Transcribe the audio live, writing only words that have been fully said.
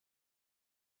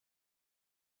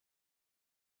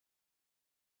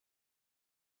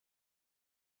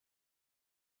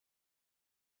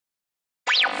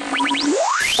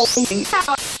My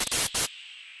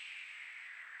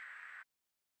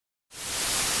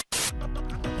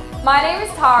name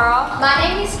is Tara. My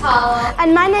name is Karla.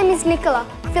 And my name is Nicola,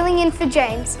 filling in for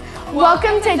James.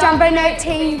 Welcome to JumboNote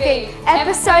TV,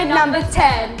 episode number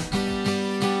 10.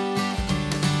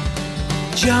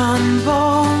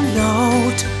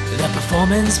 JumboNote, the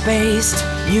performance-based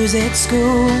music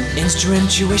school. Instrument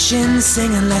tuition,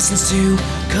 singing lessons too.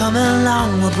 Come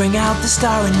along, we'll bring out the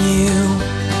star in you.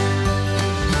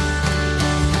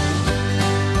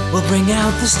 We'll bring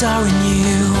out the star in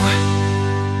you.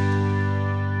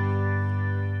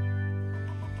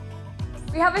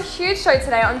 We have a huge show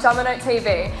today on JumboNote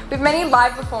TV with many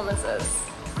live performances.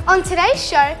 On today's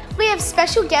show, we have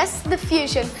special guest, The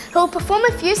Fusion, who will perform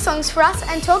a few songs for us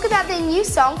and talk about their new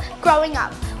song, Growing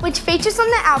Up, which features on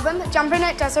their album,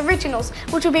 JumboNote Does Originals,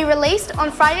 which will be released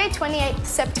on Friday, 28th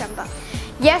September.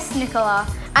 Yes, Nicola.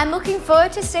 I'm looking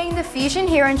forward to seeing The Fusion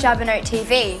here on JumboNote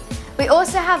TV. We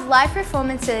also have live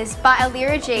performances by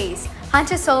Allira Giess,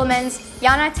 Hunter Solomons,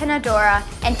 Yana Tenedora,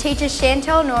 and teachers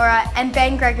Chantell, Nora, and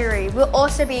Ben Gregory will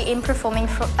also be in performing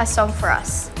a song for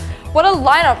us. What a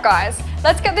lineup, guys!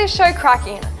 Let's get this show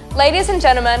cracking. Ladies and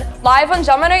gentlemen, live on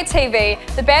JumboNote TV,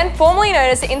 the band formerly known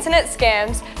as the Internet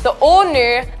Scams, the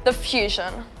all-new The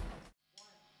Fusion.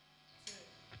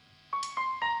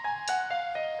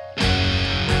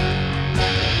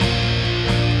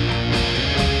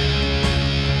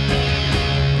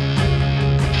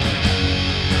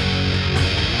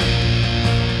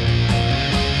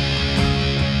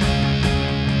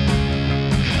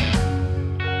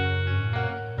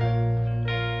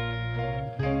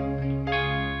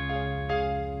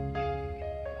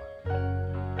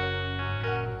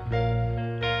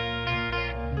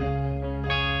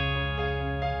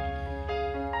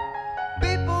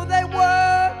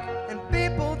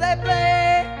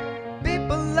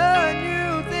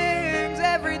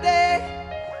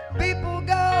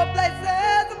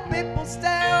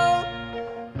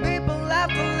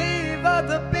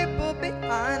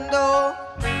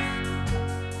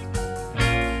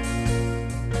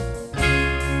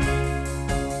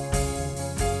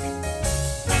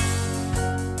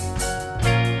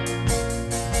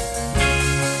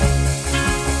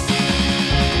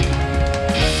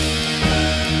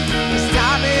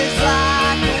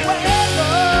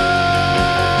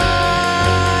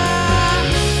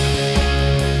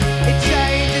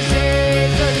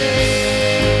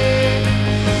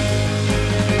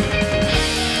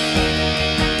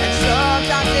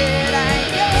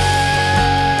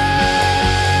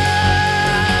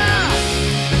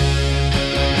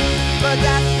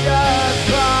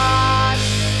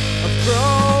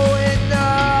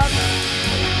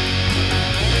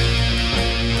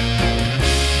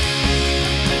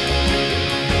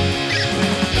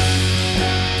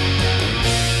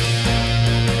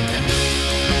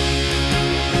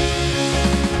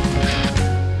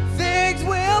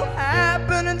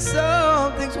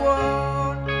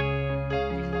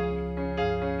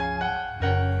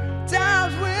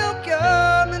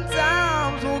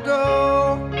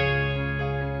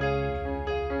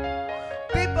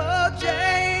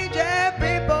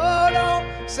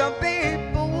 Some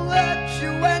people will hurt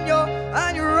you when you're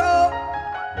on your own.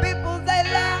 People they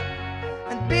laugh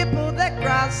and people they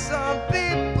cry. Some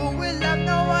people will have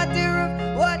no idea of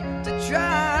what to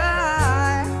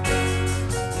try.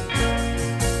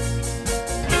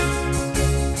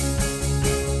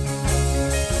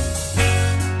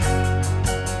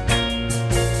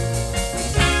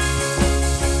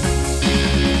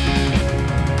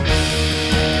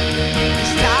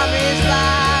 This time is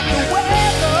like the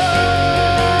weather.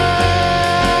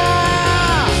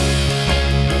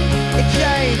 It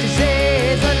changes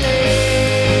easily.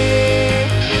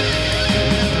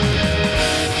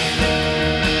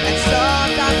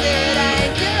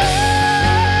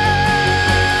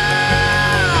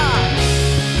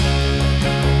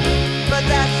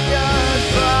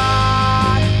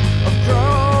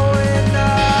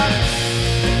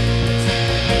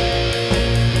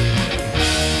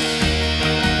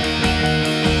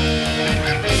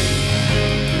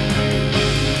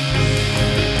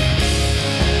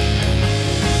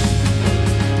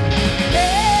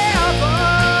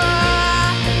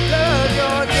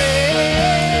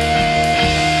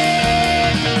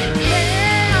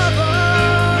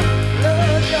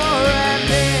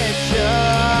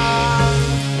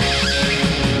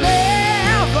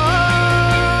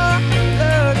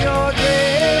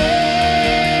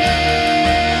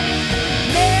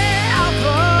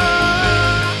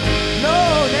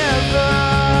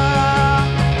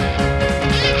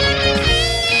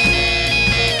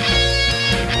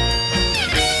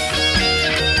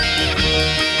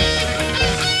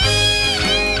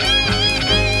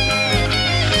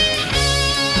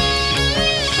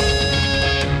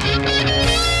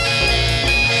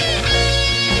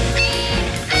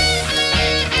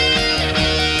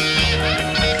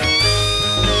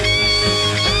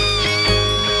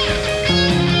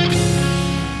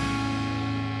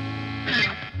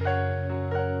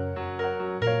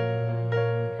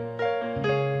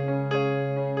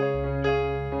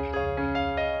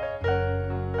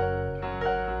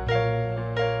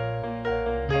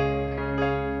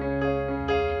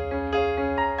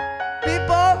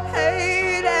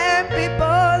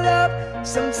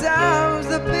 Sometimes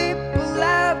the people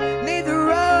laugh, need the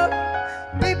road.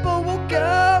 People will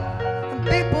come and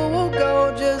people will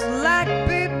go, just like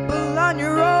people on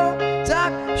your own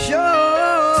talk show.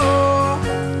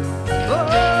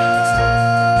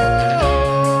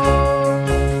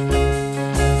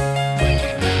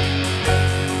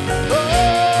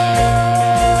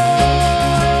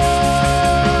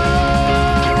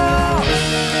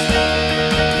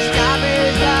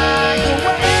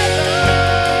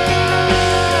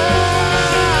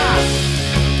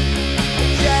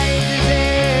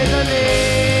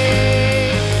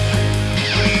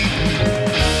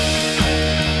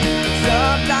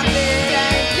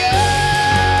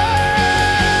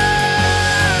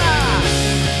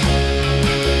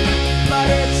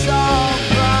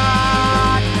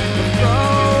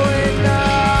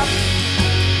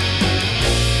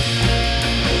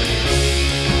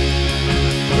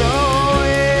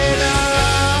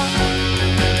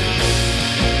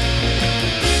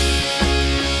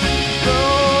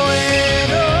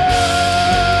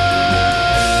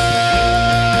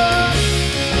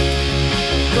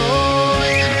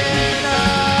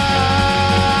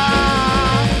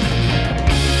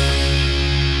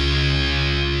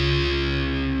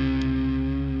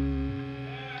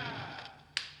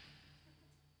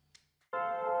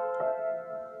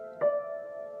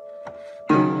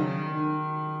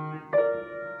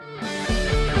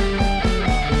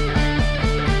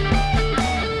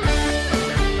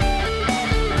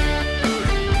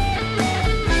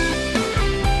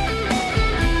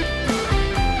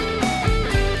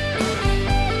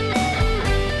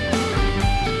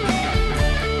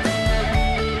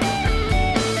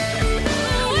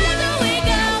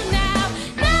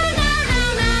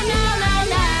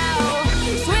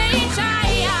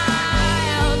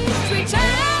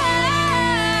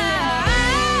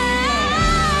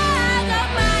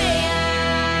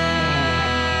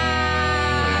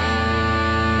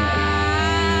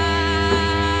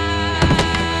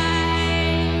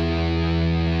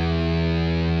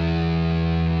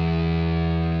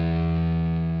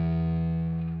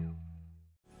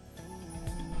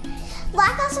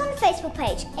 Like us on the Facebook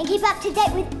page and keep up to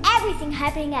date with everything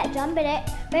happening at JumboNote.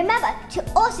 Remember to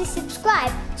also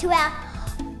subscribe to our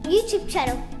YouTube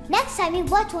channel next time you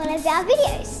watch one of our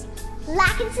videos.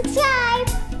 Like and subscribe!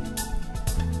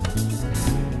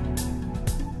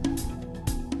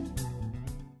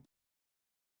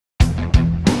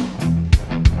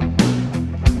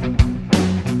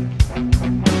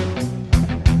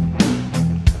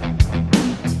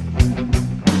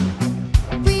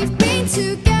 We've been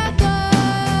together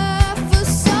for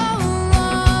so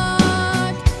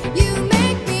long. You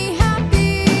make me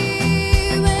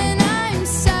happy when I'm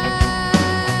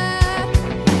sad,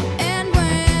 and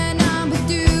when I'm with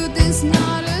you, there's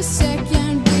not a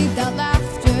second without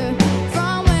laughter.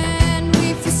 From when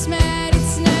we first met,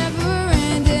 it's never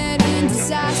ended in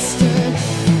disaster.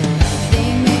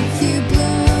 They make you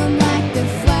bloom like the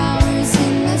flowers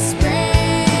in the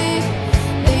spring.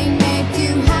 They make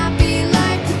you happy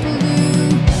like the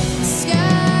blue.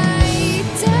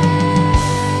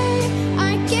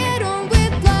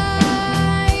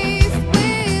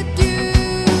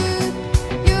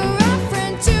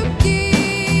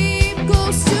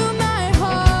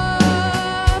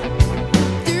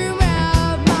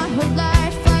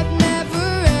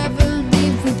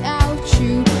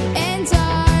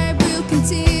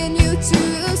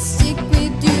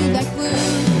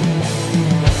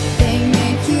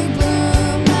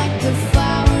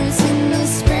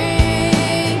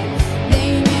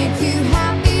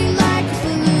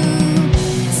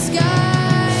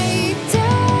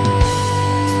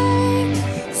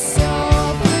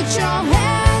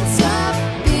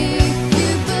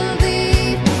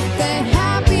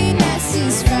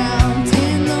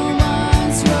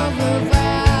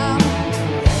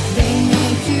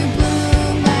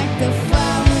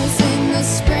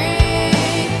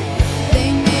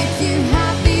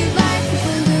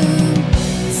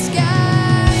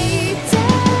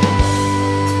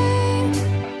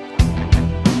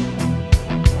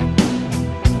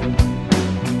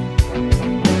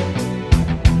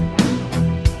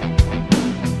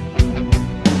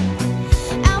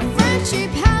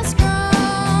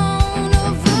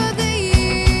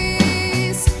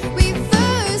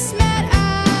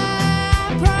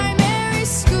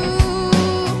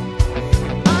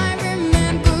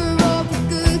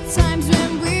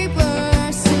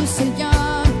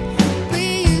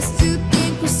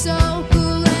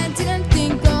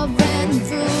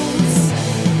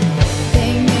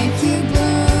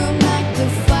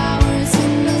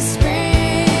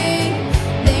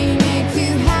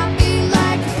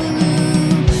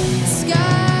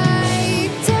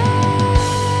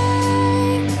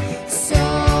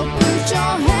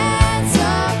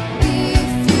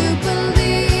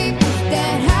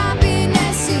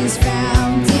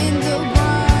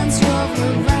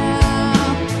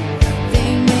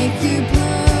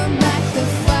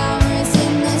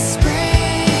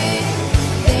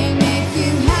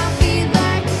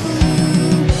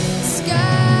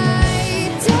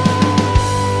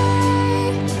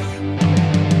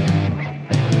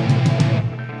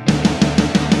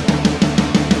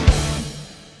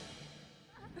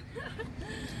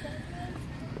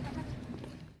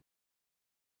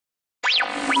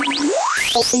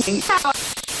 I'm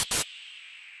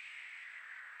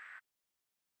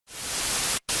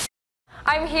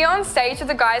here on stage with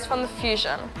the guys from The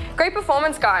Fusion. Great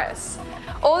performance, guys.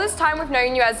 All this time we've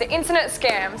known you as the Internet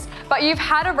Scams, but you've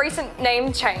had a recent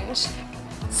name change.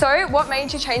 So what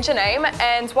made you change your name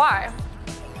and why?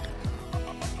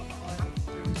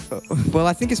 Well,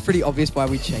 I think it's pretty obvious why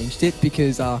we changed it,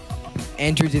 because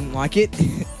Andrew didn't like it.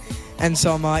 And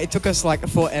so it took us like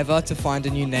forever to find a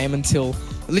new name until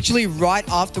literally right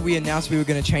after we announced we were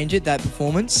going to change it, that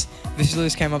performance,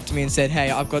 Visualist came up to me and said,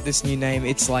 hey, I've got this new name.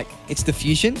 It's The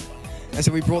Fusion. And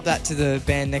so we brought that to the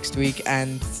band next week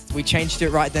and we changed it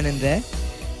right then and there.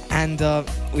 And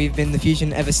we've been The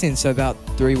Fusion ever since, so about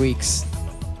 3 weeks.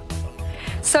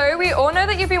 So we all know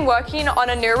that you've been working on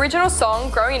a new original song,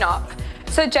 Growing Up.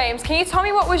 So James, can you tell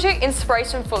me what was your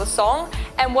inspiration for the song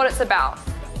and what it's about?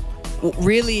 Well,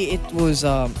 really, it was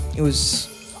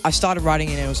I started writing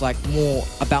it and it was like more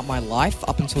about my life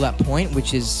up until that point,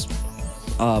 which is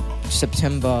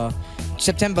September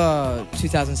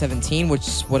 2017, which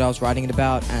is what I was writing it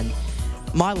about. And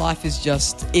my life is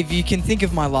just, if you can think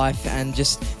of my life and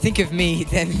just think of me,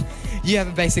 then you have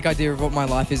a basic idea of what my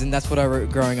life is, and that's what I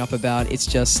wrote Growing Up about. It's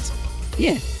just,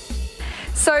 yeah.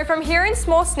 So from hearing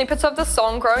small snippets of the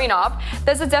song Growing Up,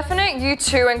 there's a definite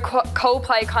U2 and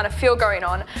Coldplay kind of feel going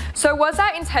on. So was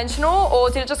that intentional or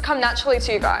did it just come naturally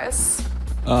to you guys?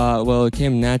 Well, it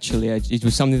came naturally. It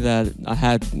was something that I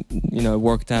had,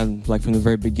 worked out like from the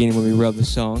very beginning when we wrote the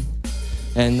song.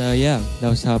 And yeah, that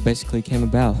was how it basically came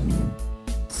about.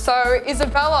 So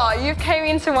Isabella, you came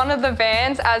into one of the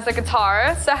bands as a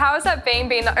guitarist. So how has that been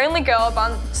being the only girl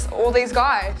amongst all these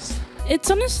guys?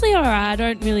 It's honestly alright, I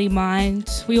don't really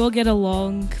mind. We all get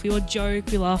along, we all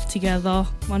joke, we laugh together.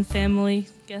 One family,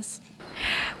 I guess.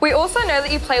 We also know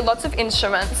that you play lots of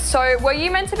instruments. So were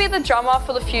you meant to be the drummer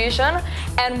for The Fusion?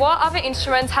 And what other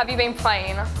instruments have you been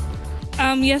playing?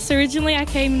 Yes, originally I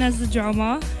came in as the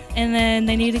drummer and then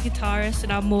they need a guitarist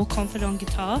and I'm more confident on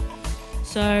guitar.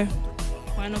 So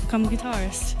why not become a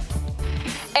guitarist?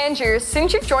 Andrew,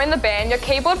 since you've joined the band, your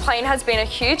keyboard playing has been a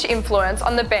huge influence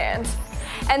on the band.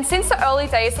 And since the early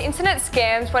days, the Internet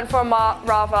Scams went for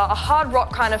rather a hard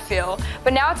rock kind of feel,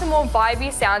 but now it's a more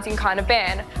vibey sounding kind of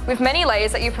band, with many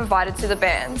layers that you've provided to the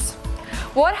bands.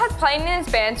 What has playing in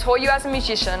this band taught you as a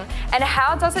musician, and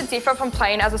how does it differ from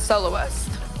playing as a soloist?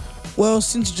 Well,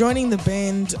 since joining the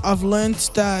band, I've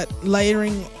learned that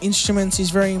layering instruments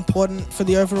is very important for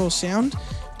the overall sound.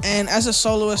 And as a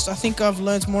soloist, I think I've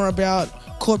learned more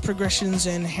about chord progressions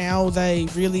and how they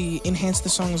really enhance the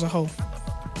song as a whole.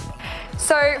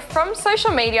 So from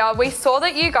social media, we saw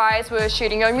that you guys were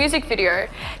shooting your music video.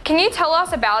 Can you tell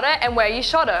us about it and where you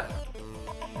shot it?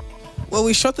 Well,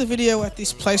 we shot the video at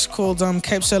this place called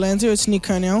Cape Solandia. It's near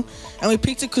Cornell. And we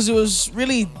picked it because it was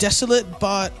really desolate,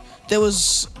 but there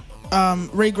was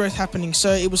regrowth happening.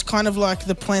 So it was kind of like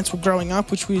the plants were growing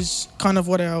up, which was kind of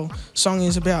what our song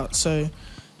is about. So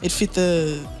it fit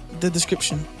the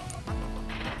description.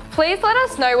 Please let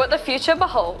us know what the future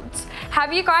beholds.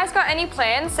 Have you guys got any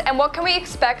plans and what can we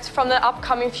expect from the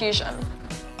upcoming Fusion?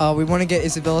 We want to get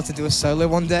Isabella to do a solo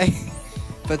one day,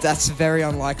 but that's very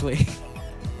unlikely.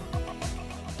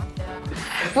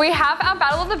 We have our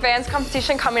Battle of the Bands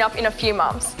competition coming up in a few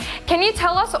months. Can you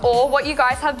tell us all what you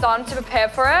guys have done to prepare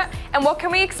for it and what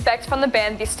can we expect from the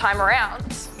band this time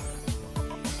around?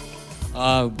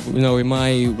 We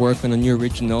might work on a new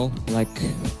original, like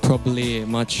probably a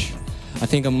much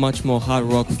more hard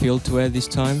rock feel to it this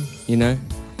time,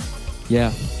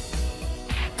 Yeah.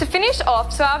 To finish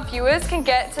off, so our viewers can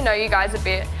get to know you guys a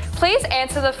bit, please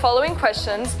answer the following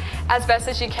questions as best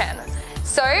as you can.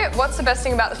 So, what's the best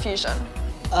thing about the Fusion?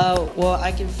 Well,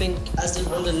 I can think, as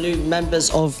one of the new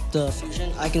members of the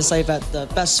Fusion, I can say that the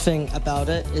best thing about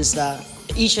it is that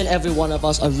each and every one of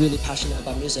us are really passionate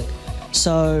about music.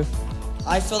 So,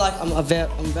 I feel like I'm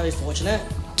very fortunate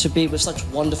to be with such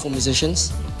wonderful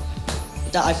musicians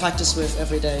that I practice with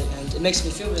every day, and it makes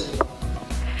me feel really good.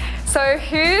 So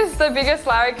who's the biggest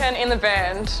larrikin in the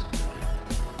band?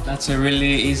 That's a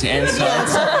really easy answer.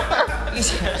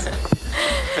 Easy answer.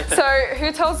 So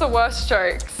who tells the worst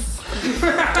jokes?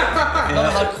 Not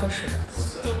a hard question.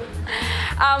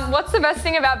 What's the best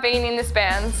thing about being in this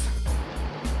band?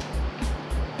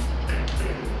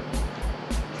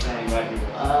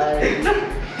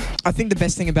 I think the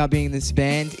best thing about being in this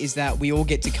band is that we all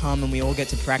get to come and we all get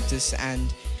to practice,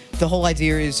 and the whole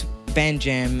idea is band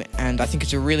jam, and I think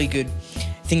it's a really good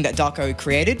thing that Darko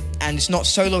created, and it's not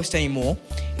soloist anymore.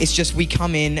 It's just we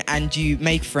come in and you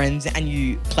make friends and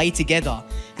you play together,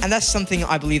 and that's something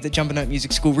I believe that JumboNote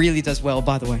Music School really does well,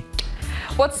 by the way.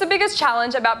 What's the biggest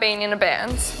challenge about being in a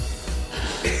band?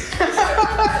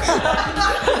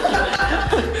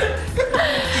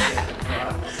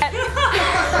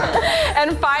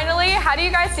 And finally, how do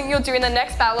you guys think you'll do in the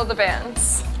next Battle of the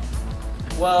Bands?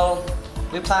 Well,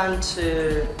 we plan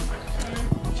to...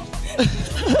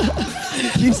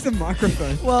 Use the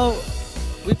microphone. Well,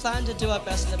 we plan to do our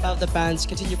best in the Battle of the Bands,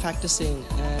 continue practicing,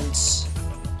 and...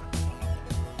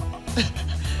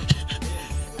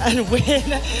 and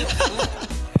win.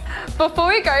 Before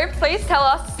we go, please tell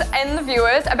us and the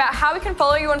viewers about how we can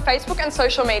follow you on Facebook and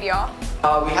social media.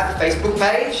 We have a Facebook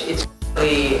page. It's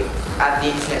really at the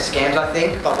Internet Scams, I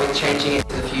think, but we're changing it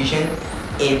to the Fusion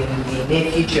in the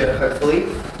near future, hopefully.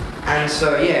 And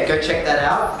so, yeah, go check that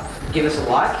out. Give us a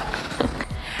like.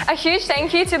 A huge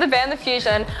thank you to the band The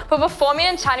Fusion for performing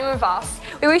and chatting with us.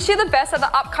 We wish you the best at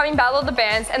the upcoming Battle of the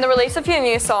Bands and the release of your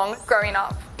new song, Growing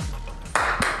Up.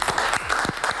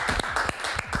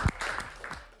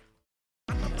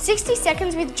 60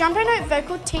 seconds with JumboNote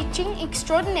vocal teaching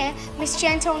extraordinaire, Miss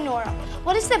Chantell Nora.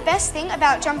 What is the best thing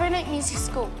about JumboNote Music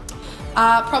School?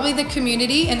 Probably the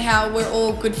community and how we're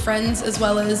all good friends as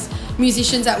well as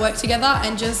musicians that work together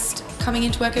and just coming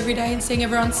into work every day and seeing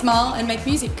everyone smile and make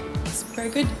music. It's very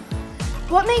good.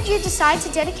 What made you decide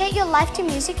to dedicate your life to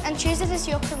music and choose it as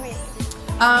your career?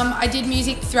 I did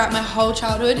music throughout my whole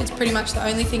childhood. It's pretty much the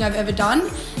only thing I've ever done,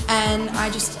 and I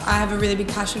have a really big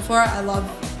passion for it. I love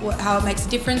how it makes a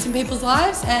difference in people's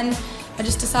lives, and I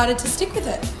just decided to stick with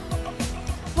it.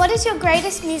 What is your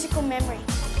greatest musical memory?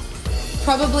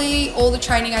 Probably all the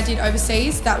training I did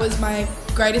overseas. That was my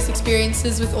greatest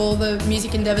experiences with all the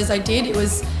music endeavours I did. It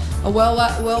was a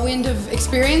whirlwind of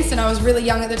experience, and I was really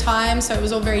young at the time, so it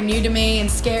was all very new to me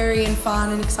and scary and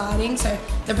fun and exciting. So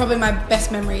they're probably my best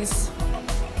memories.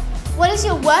 What is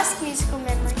your worst musical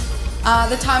memory?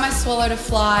 The time I swallowed a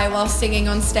fly while singing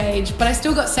on stage, but I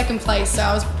still got second place, so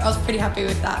I was pretty happy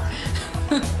with that.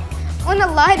 On a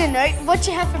lighter note, what did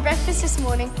you have for breakfast this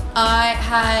morning? I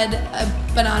had a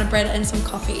banana bread and some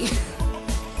coffee.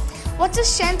 What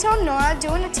does Chantell Nora do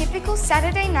on a typical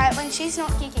Saturday night when she's not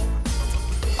gigging?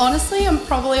 Honestly, I'm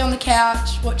probably on the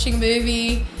couch watching a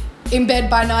movie, in bed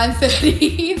by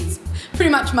 9:30. It's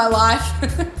pretty much my life.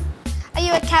 Are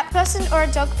you a cat person or a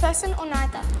dog person or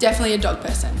neither? Definitely a dog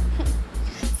person.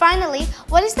 Finally,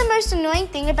 what is the most annoying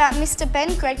thing about Mr.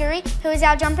 Ben Gregory, who is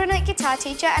our JumboNote guitar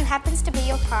teacher and happens to be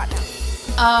your partner?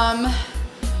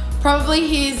 Probably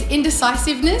his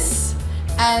indecisiveness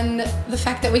and the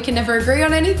fact that we can never agree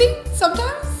on anything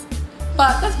sometimes,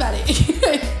 but that's about it.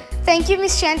 Thank you,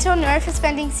 Miss Chantell Nora, for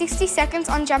spending 60 seconds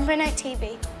on JumboNote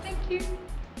TV. Thank you.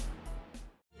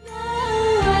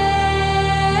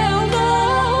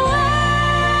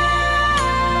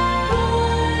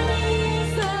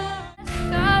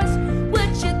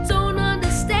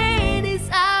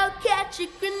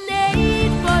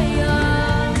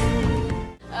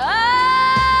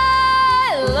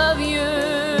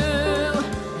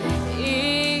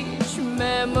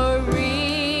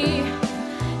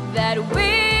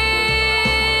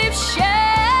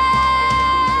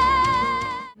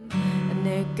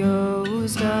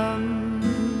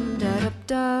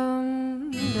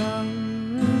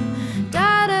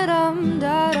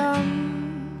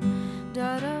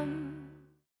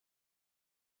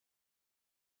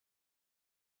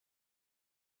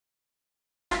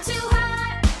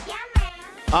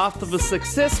 After the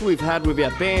success we've had with our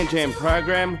Band Jam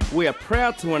program, we are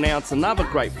proud to announce another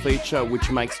great feature which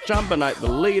makes JumboNote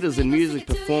the leaders in music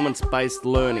performance-based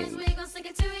learning.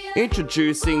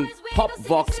 Introducing Pop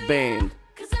Vox Band.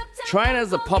 Trained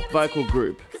as a pop vocal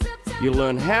group, you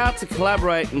learn how to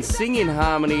collaborate and sing in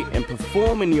harmony and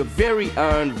perform in your very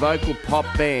own vocal pop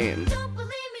band.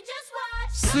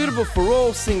 Suitable for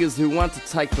all singers who want to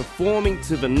take performing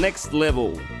to the next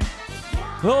level.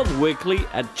 Held weekly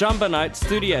at JumboNote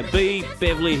Studio B,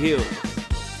 Beverly Hills.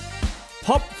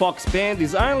 Pop Vox Band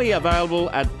is only available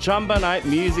at JumboNote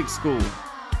Music School.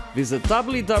 Visit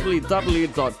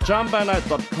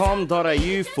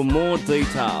www.jumbonote.com.au for more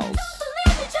details.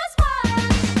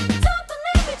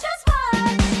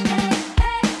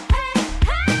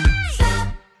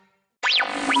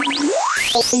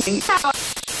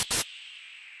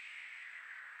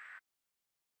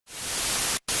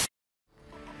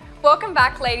 Welcome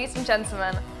back, ladies and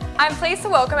gentlemen. I'm pleased to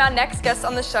welcome our next guest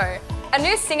on the show, a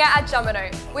new singer at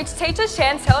JumboNote, which teacher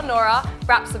Chantell Nora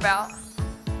raps about.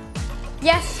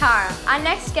 Yes, Tara, our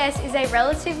next guest is a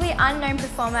relatively unknown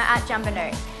performer at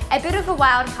JumboNote, a bit of a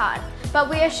wild card,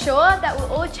 but we are sure that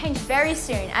will all change very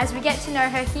soon as we get to know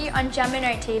her here on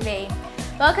JumboNote TV.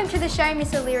 Welcome to the show,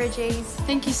 Miss Allira Giess.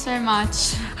 Thank you so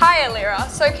much. Hi Allira,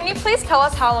 so can you please tell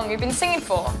us how long you've been singing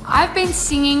for? I've been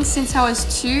singing since I was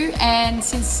 2, and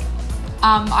since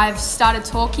I've started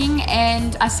talking,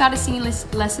 and I started singing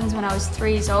lessons when I was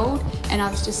 3 years old, and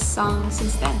I've just sung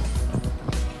since then.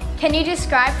 Can you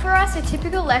describe for us a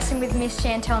typical lesson with Miss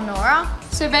Chantell Nora?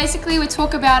 So basically we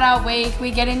talk about our week,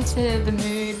 we get into the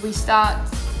mood, we start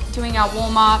doing our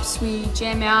warm-ups, we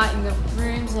jam out in the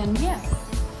rooms, and yeah.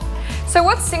 So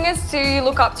what singers do you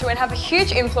look up to and have a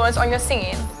huge influence on your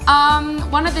singing?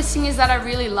 One of the singers that I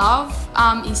really love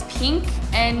is Pink,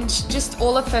 and just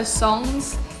all of her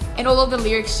songs and all of the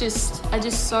lyrics are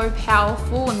just so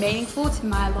powerful and meaningful to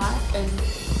my life, and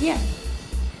yeah.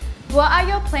 What are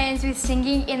your plans with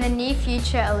singing in the near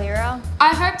future, Allira?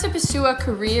 I hope to pursue a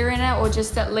career in it, or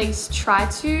just at least try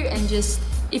to, and just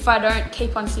if I don't,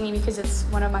 keep on singing because it's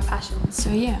one of my passions, so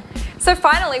yeah. So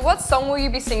finally, what song will you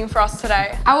be singing for us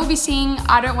today? I will be singing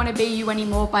I Don't Want to Be You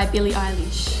Anymore by Billie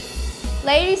Eilish.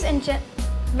 Ladies and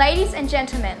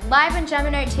gentlemen, live on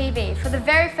JumboNote TV for the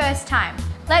very first time,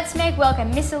 let's make welcome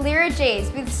Miss Allira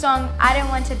Giess with the song I Don't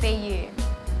Want to Be You.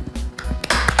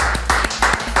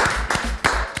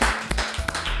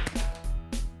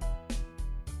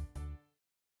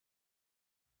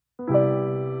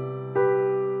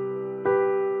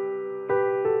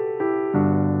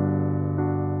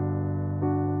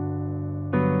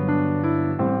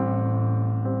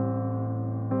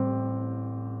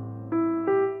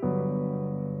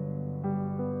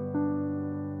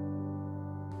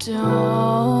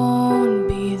 Don't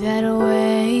be that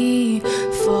way,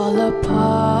 fall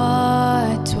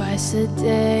apart twice a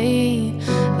day.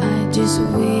 I just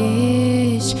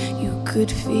wish you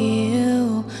could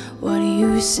feel what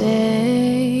you say.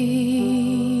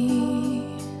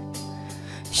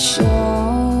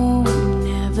 Show,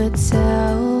 never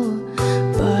tell,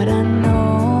 but I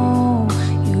know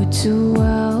you too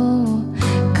well.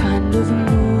 Kind of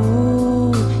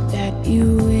mood that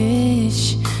you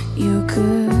wish you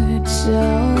could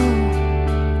show.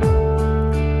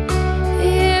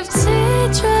 If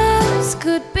teardrops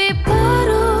could be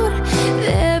bottled,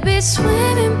 there'd be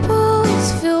swimming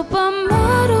pools filled by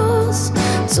models.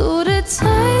 To the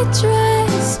tight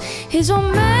dress is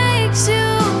what makes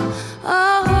you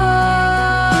a heart.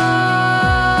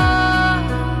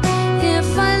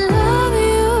 If I love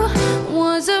you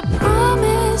was a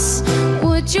promise,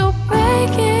 would you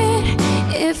break it?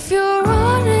 If you're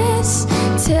honest,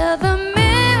 tell the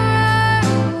mirror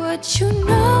what you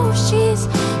know she's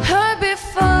heard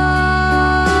before.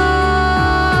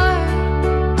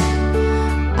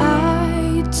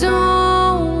 I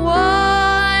don't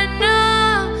wanna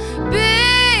be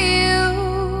you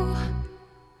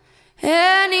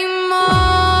anymore.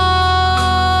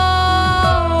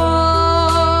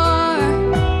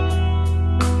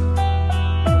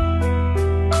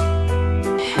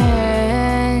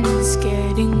 Hands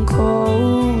getting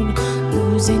cold,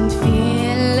 losing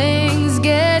feelings,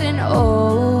 getting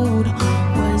old.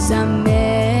 Was I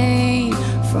made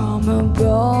from a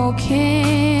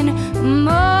broken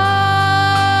mold?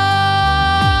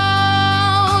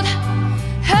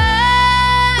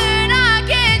 And I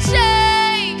can't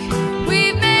shake,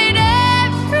 we've made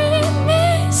every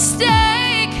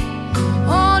mistake.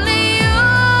 Only you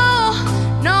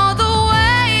know the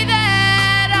way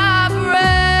that I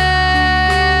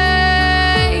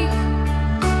break.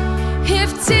 If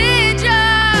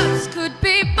teardrops could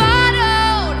be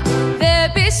bottled,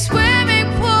 there'd be swimming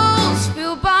pools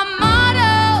filled by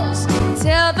models.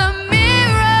 Tell the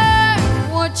mirror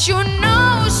what you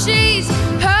know she's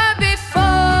heard before.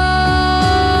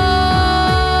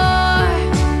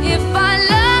 If I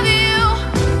love you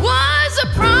was a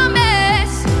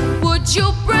promise, would you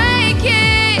break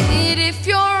it? If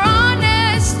you're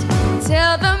honest,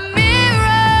 tell the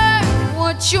mirror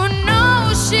what you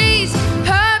know she's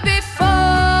heard before.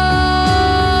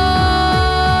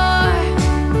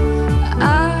 I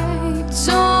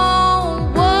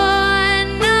don't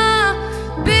wanna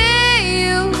be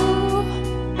you.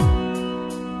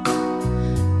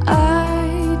 I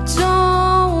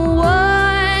don't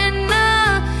wanna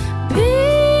be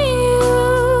you.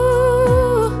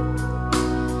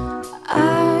 I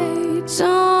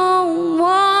don't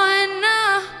wanna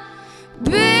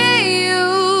be you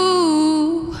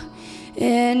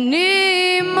anymore.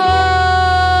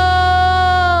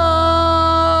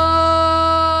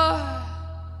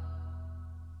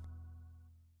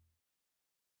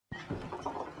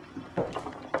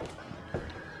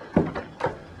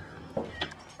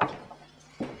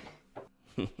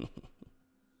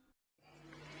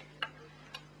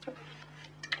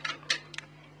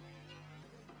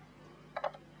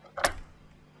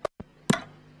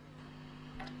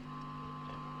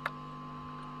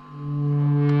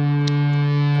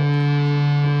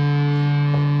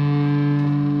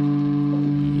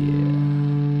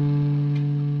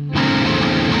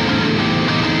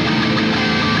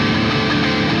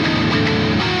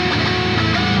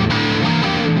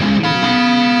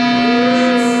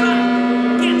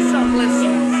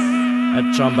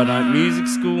 JumboNote Music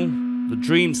School, the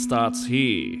dream starts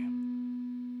here.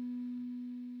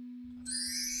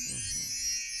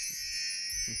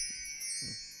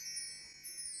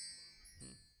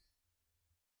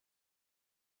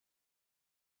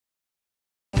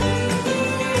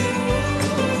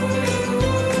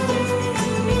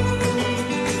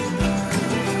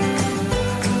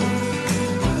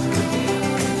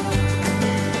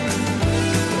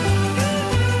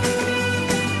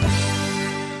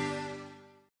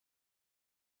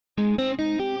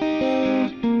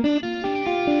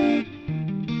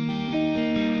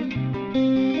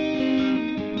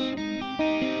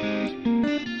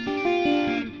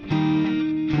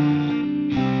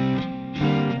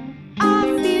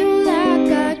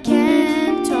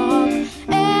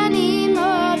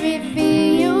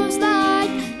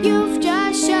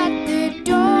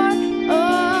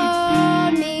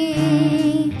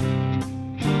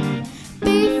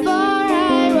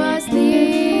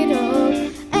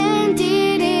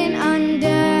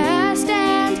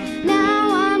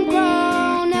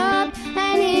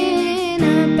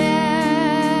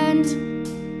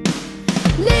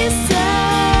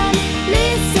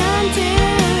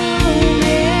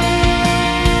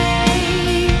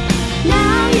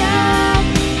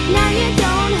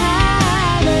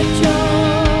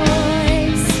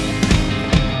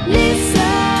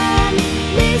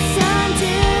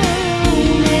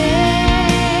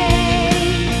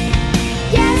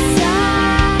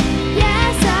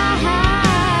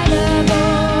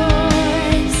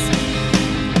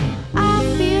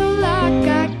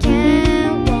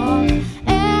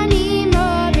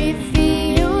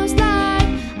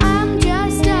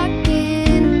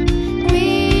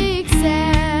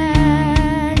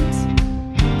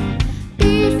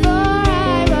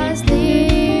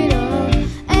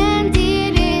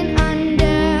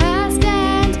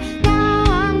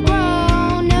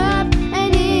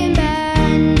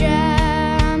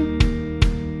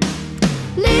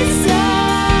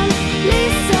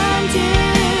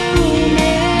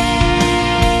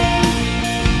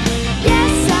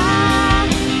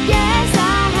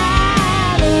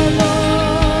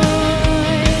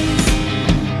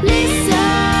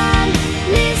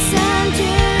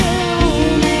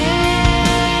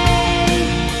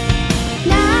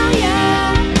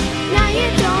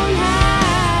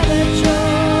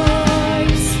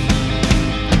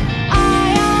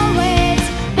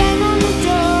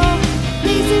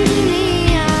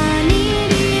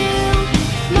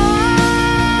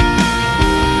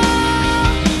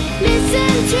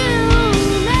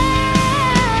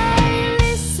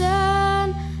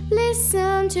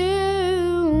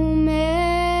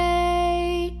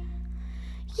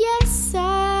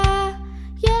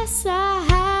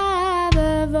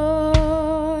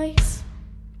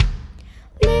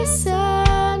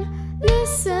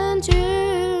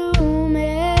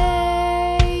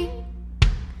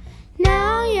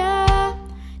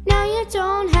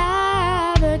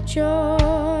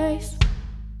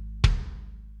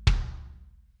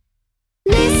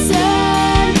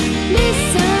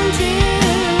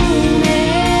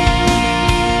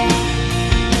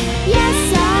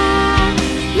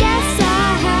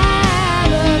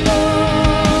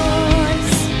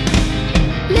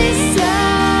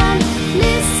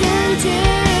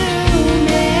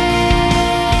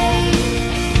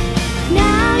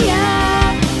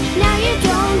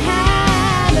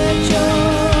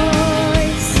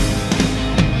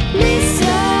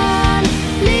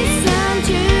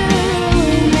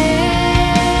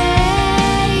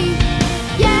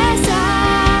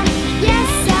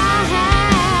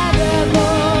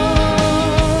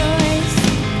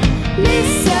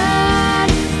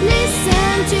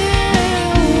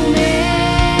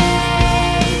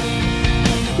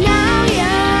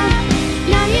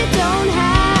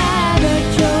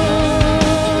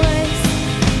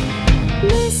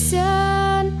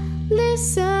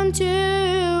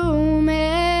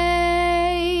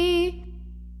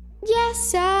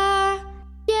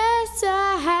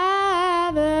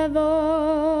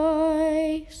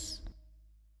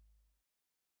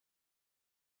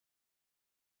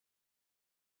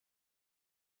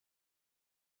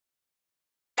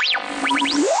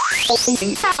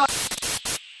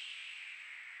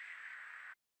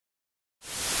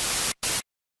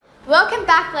 Welcome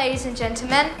back, ladies and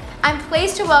gentlemen. I'm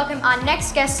pleased to welcome our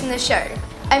next guest in the show,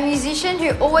 a musician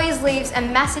who always leaves a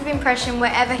massive impression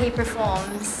wherever he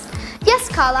performs. Yes,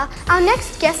 Karla, our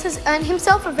next guest has earned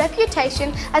himself a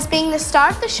reputation as being the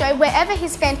star of the show wherever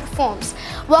his band performs.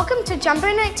 Welcome to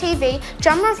JumboNote TV,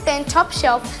 drummer of band Top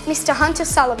Shelf, Mr. Hunter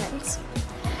Solomons.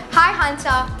 Hi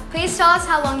Hunter, please tell us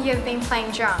how long you have been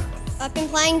playing drums. I've been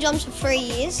playing drums for 3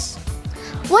 years.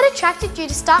 What attracted you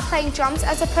to start playing drums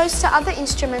as opposed to other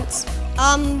instruments?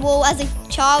 Well, as a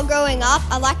child growing up,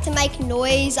 I like to make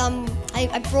noise.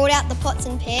 I brought out the pots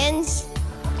and pans.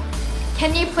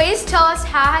 Can you please tell us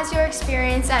how has your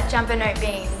experience at JumboNote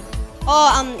been?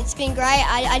 Oh, it's been great.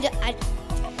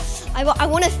 I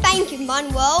want to thank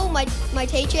Manuel, my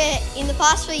teacher. In the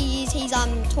past 3 years, he's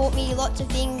taught me lots of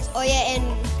things. Oh yeah, and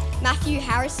Matthew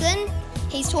Harrison,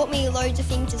 he's taught me loads of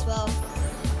things as well.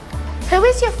 Who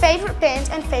is your favourite band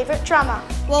and favourite drummer?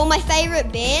 Well, my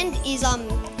favourite band is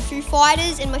Foo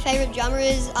Fighters, and my favourite drummer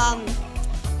is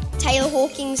Taylor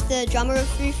Hawkins, the drummer of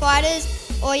Foo Fighters.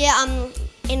 Oh yeah,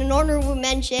 in an honourable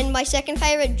mention, my second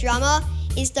favourite drummer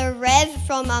is the Rev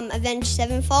from Avenged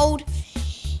Sevenfold.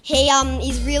 He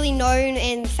is really known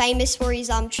and famous for his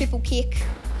triple kick.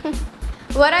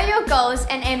 What are your goals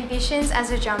and ambitions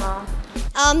as a drummer?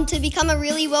 To become a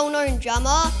really well-known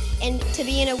drummer and to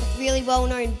be in a really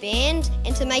well-known band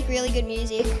and to make really good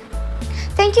music.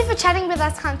 Thank you for chatting with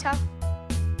us, Hunter.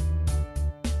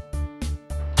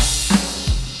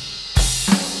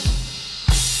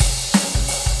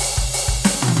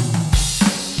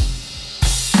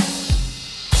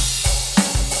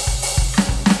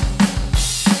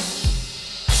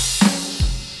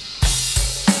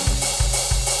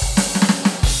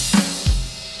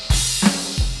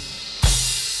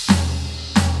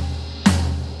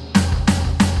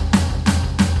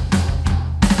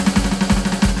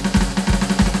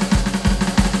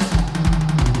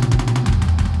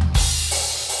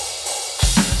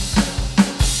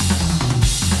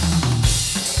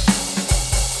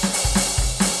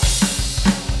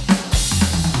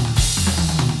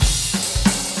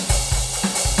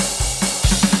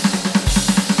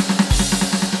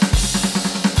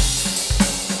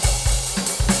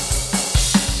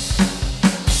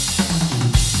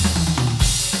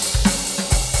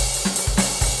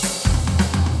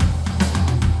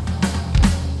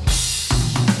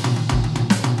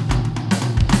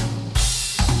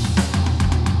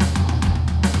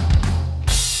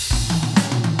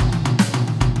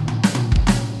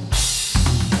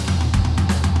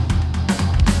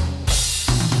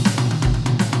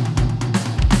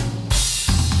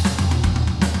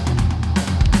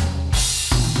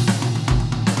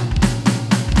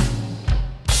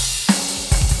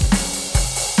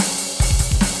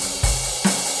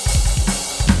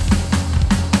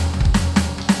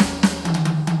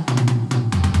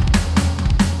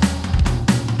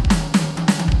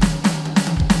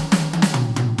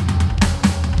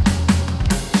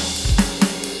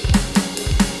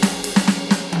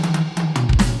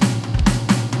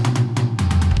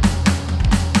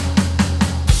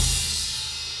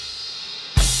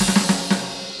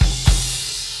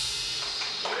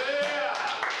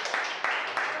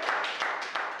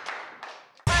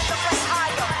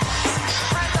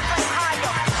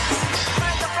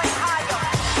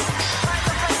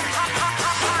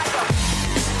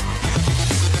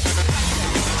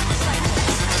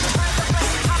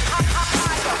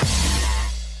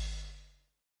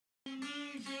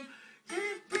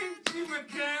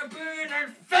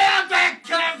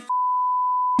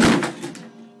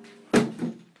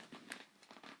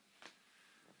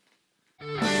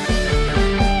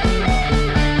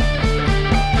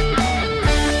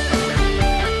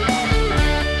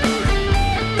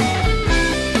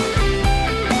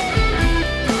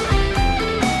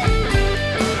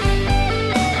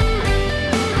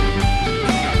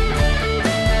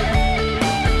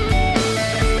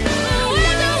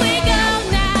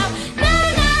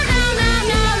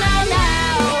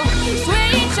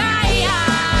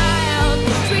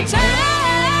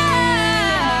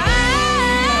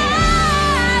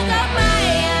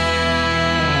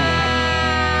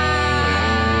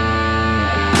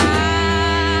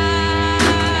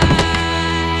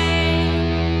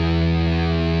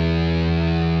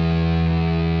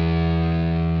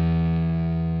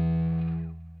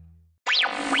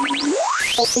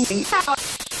 Thinking.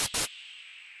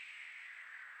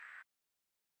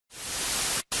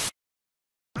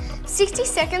 60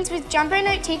 Seconds with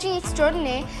JumboNote teaching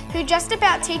extraordinaire who just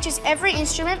about teaches every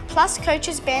instrument plus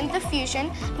coaches band The Fusion,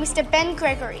 Mr. Ben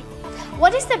Gregory.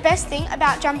 What is the best thing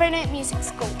about JumboNote Music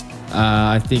School?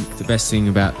 I think the best thing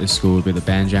about this school would be the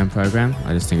band jam program.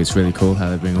 I just think it's really cool how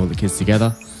they bring all the kids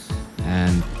together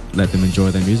and let them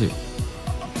enjoy their music.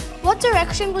 What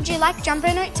direction would you like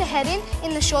JumboNote to head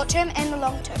in the short term and the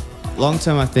long term? Long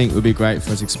term, I think it would be great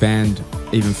for us to expand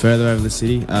even further over the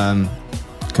city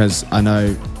because I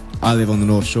know I live on the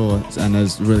North Shore and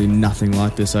there's really nothing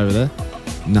like this over there.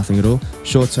 Nothing at all.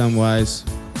 Short term wise,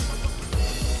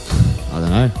 I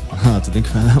don't know. I'll have to think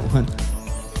about that one.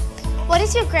 What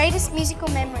is your greatest musical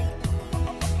memory?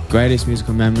 Greatest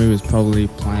musical memory was probably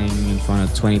playing in front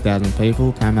of 20,000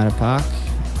 people, Parramatta Park,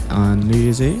 on New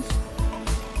Year's Eve.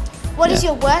 What is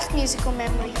your worst musical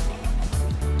memory?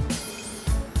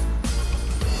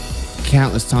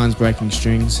 Countless times breaking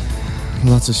strings,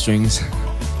 lots of strings.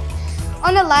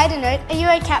 On a lighter note, are you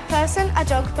a cat person, a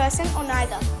dog person, or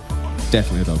neither?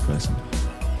 Definitely a dog person.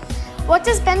 What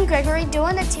does Ben Gregory do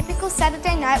on a typical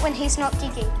Saturday night when he's not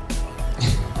gigging?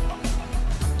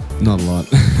 Not a lot.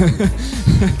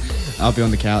 I'll be on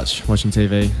the couch watching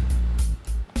TV.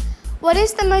 What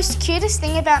is the most cutest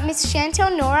thing about Miss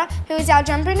Chantell Nora, who is our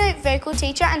JumboNote vocal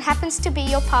teacher and happens to be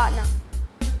your partner?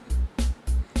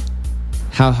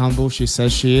 How humble she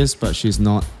says she is, but she's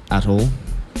not at all.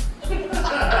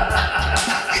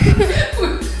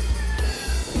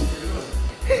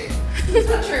 It's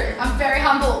not true. I'm very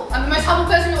humble. I'm the most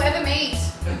humble person you'll ever meet.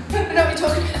 I know what you're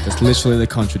talking about. That's literally the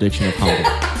contradiction of humble.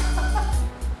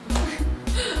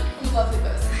 I'm a lovely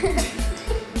person.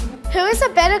 Who is a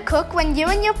better cook when you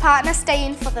and your partner stay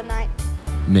in for the night?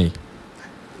 Me.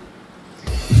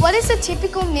 What is a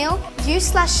typical meal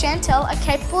you/Chantell are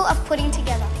capable of putting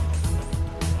together?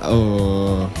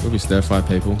 Oh, we'll be stir-fry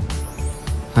people.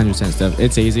 100% stir.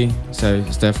 It's easy, so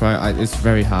stir-fry. It's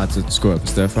very hard to screw up a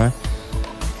stir-fry.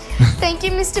 Thank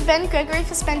you, Mr. Ben Gregory,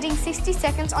 for spending 60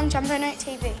 seconds on JumboNote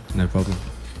TV. No problem.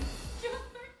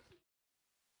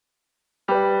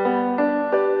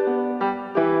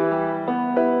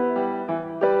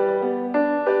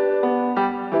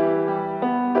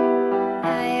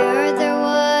 I heard there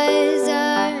was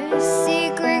a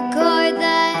secret chord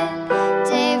that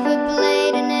David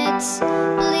played and it's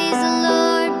please the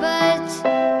Lord, but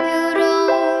you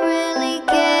don't really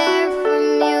care for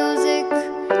music,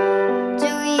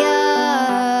 do ya?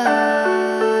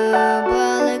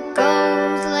 Well, it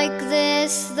goes like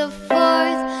this: the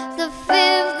fourth, the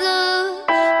fifth, the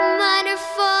minor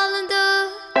fall, and the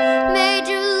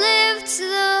major lift,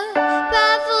 the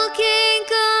baffled king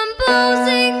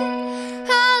composing.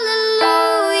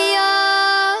 Hallelujah,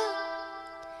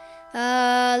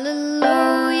 hallelujah,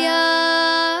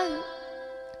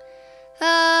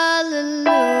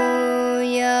 hallelujah,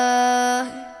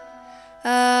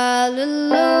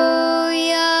 hallelujah,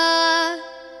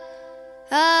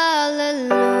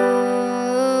 hallelujah.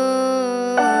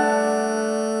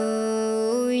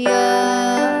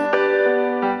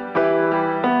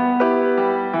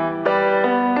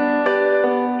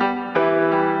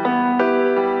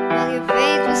 Well, your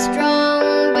faith was strong,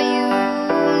 but you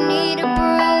need a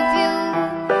proof. You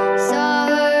saw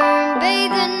her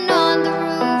bathing on the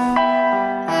roof,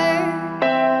 her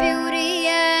beauty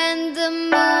and the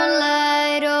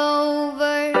moonlight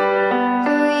over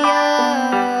you.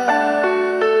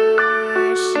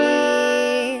 She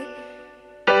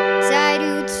tied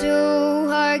you to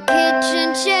her kitchen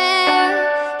chair.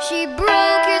 She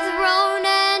broke your throne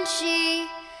and she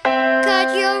cut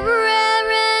your hair,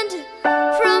 and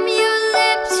from your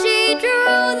lips she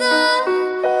drew the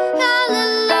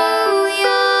hallelujah,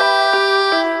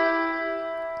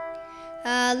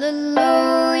 hallelujah,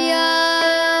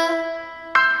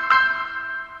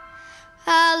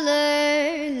 hallelujah,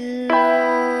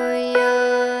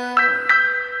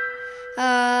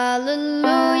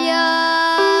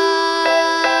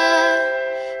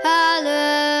 hallelujah,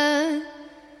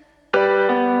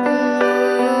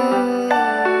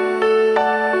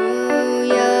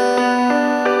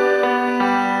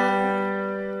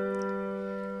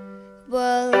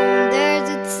 well, there's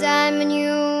a time when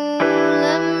you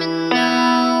let me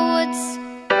know what's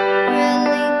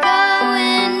really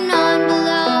going on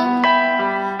below,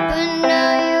 but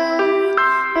now you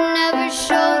never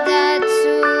show that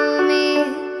to me,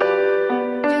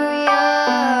 do ya?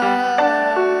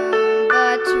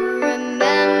 But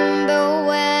remember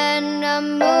when I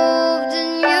moved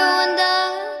and you and the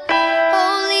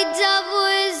holy dove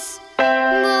was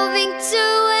moving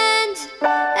too, and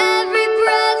every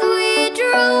breath we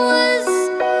drew was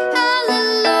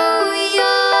hallelujah,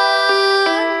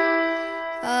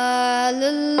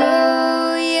 hallelujah,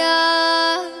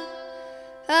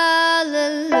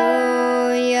 hallelujah,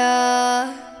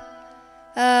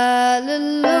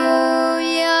 hallelujah,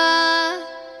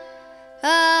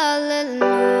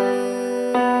 hallelujah.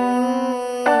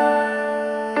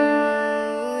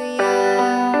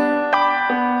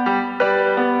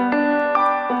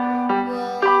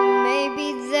 Well, maybe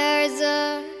there's a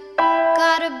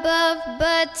God above,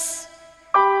 but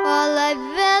all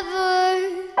I've ever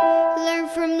learned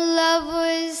from love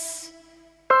was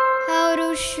how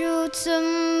to shoot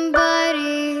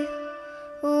somebody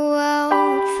who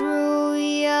outdrew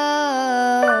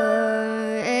ya.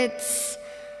 It's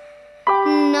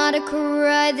not a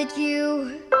cry that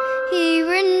you hear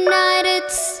at night,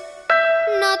 it's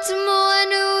Baltimore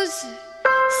news.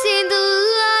 Seen the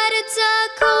light, it's a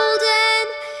cold and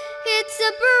it's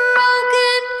a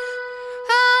broken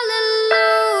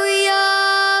hallelujah.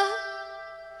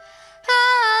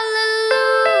 Hallelujah.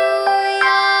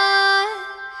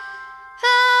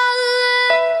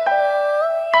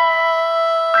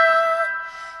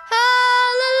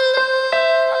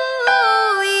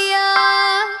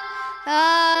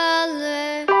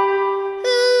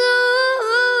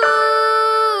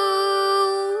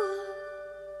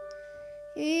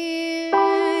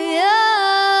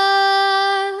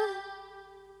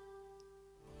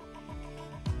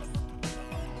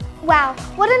 Wow,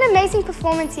 what an amazing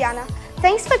performance, Yana.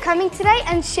 Thanks for coming today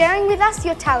and sharing with us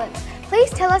your talent. Please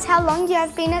tell us how long you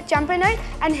have been at JumboNote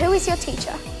and who is your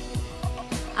teacher.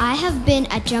 I have been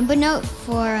at JumboNote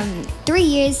for 3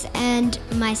 years, and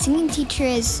my singing teacher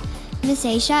is Miss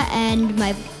Aisha, and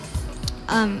my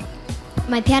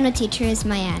piano teacher is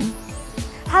Mayan.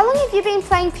 How long have you been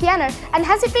playing piano, and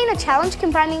has it been a challenge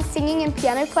combining singing and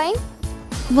piano playing?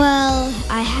 Well,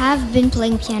 I have been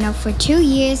playing piano for 2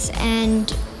 years,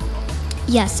 and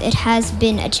yes, it has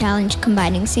been a challenge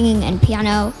combining singing and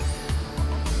piano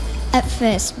at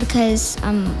first, because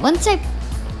once I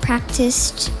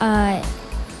practiced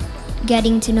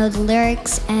getting to know the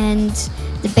lyrics and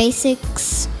the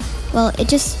basics, well, it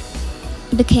just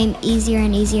became easier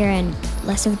and easier and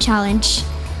less of a challenge.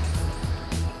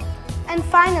 And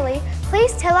finally,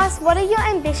 please tell us, what are your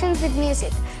ambitions with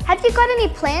music? Have you got any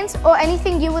plans or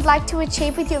anything you would like to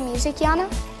achieve with your music, Yana?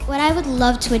 What I would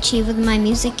love to achieve with my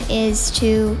music is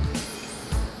to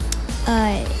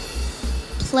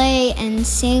play and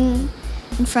sing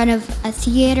in front of a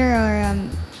theater, or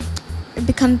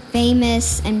become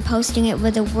famous and posting it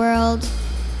with the world.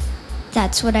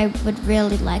 That's what I would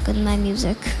really like with my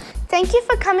music. Thank you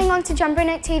for coming on to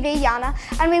JumboNote TV, Yana,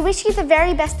 and we wish you the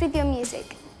very best with your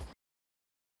music.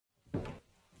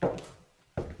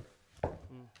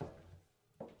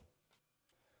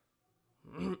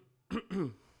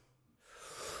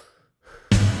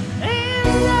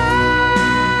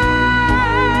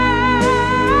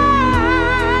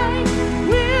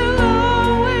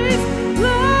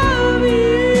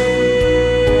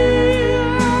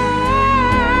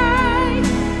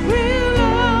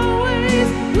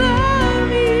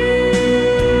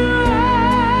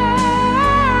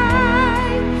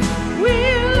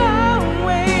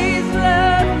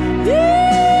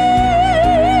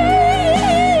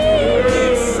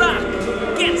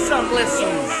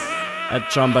 At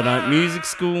JumboNote Music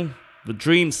School, the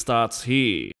dream starts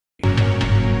here.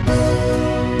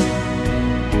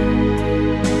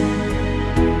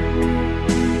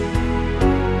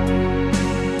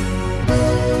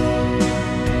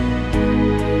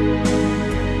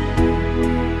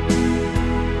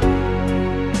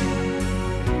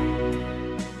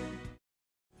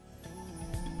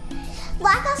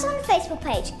 Like us on the Facebook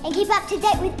page and keep up to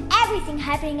date with everything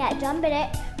happening at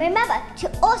JumboNote. Remember to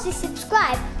also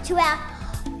subscribe to our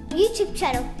YouTube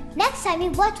channel next time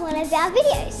you watch one of our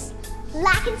videos.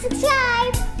 Like and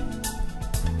subscribe!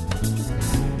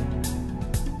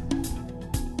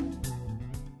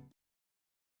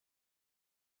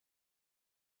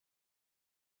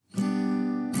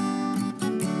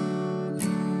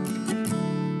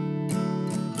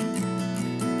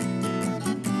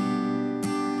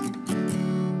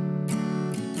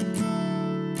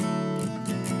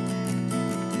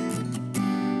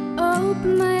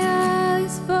 Open my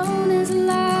eyes, phone is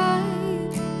alive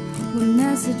with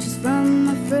messages from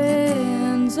my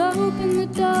friends. Open the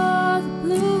door, the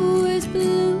blue is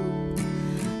blue,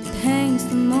 it paints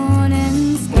the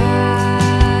morning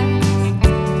sky.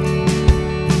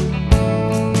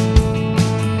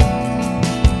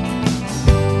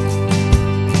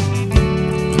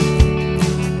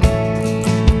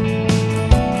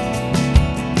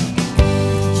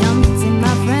 Jumped in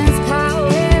my friend's car,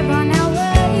 we're on our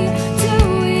way to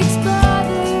explore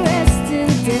the rest of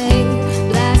the day.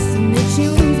 Blasting the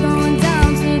tunes, going down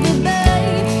to the bay.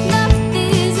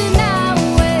 Nothing's in our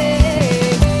way.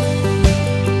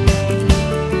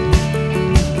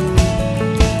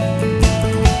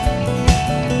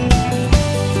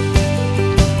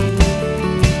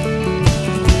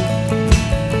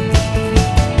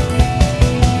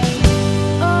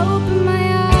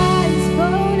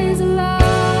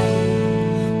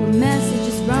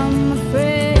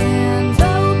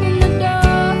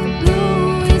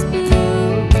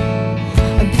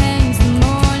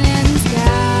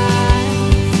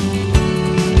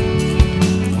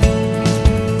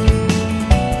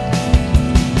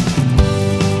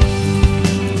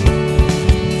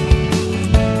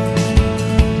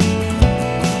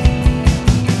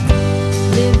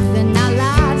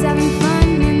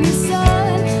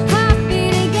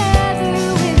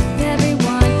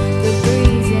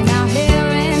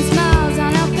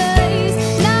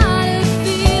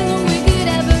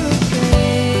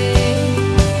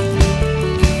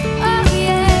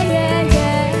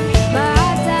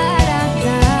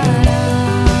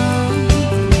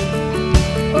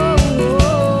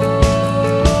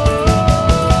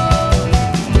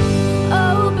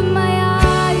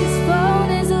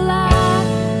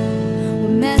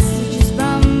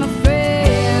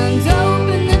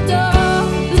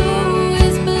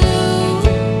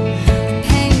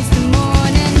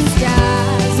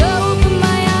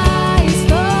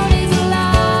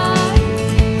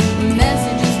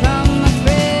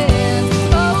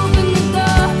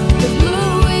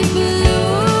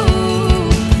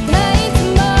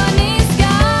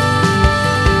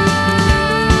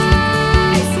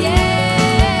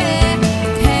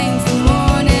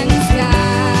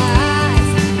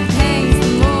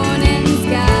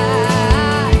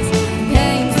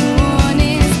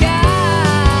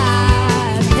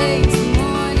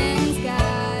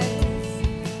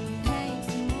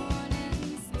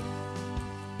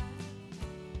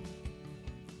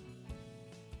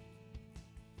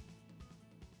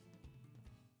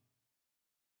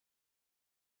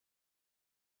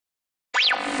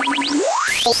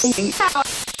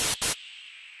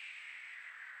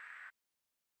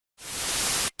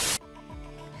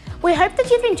 We hope that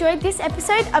you've enjoyed this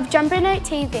episode of JumboNote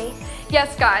TV.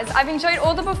 Yes guys, I've enjoyed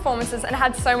all the performances and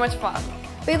had so much fun.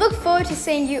 We look forward to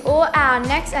seeing you all at our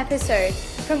next episode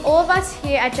from all of us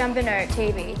here at JumboNote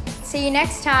TV. See you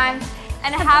next time.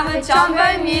 And have a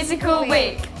Jumbo musical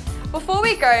week. Before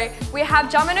we go, we have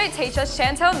JumboNote teachers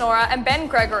Chantell, Nora and Ben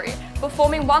Gregory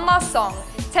performing one last song.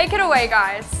 Take it away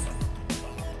guys.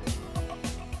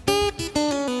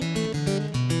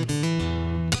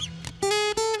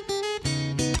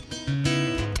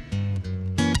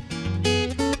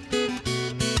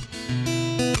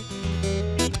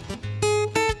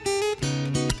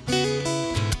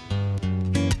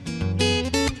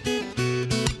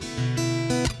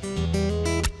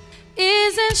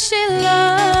 Isn't she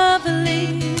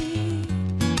lovely?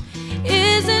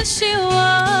 Isn't she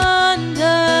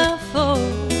wonderful?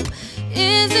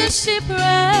 Isn't she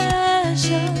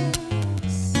precious?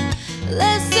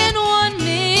 Less than 1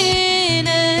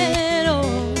 minute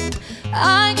old.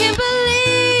 I can't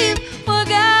believe what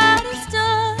God has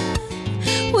done.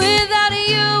 Without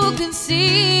you, can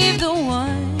see